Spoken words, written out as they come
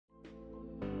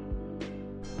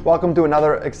Welcome to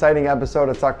another exciting episode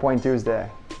of Tuckpoint Tuesday.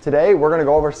 Today we're going to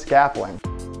go over scaffolding.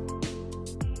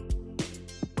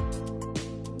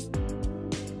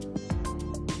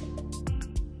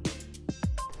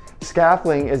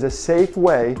 Scaffolding is a safe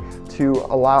way to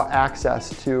allow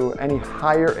access to any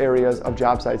higher areas of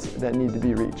job sites that need to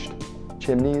be reached.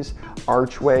 Chimneys,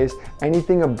 archways,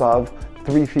 anything above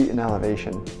 3 feet in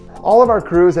elevation. All of our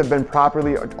crews have been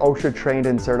properly OSHA trained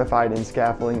and certified in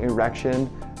scaffolding erection,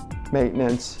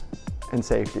 maintenance, and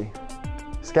safety.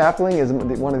 Scaffolding is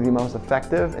one of the most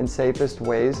effective and safest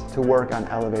ways to work on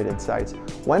elevated sites.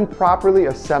 When properly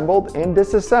assembled and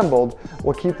disassembled,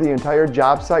 will keep the entire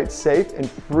job site safe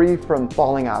and free from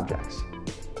falling objects.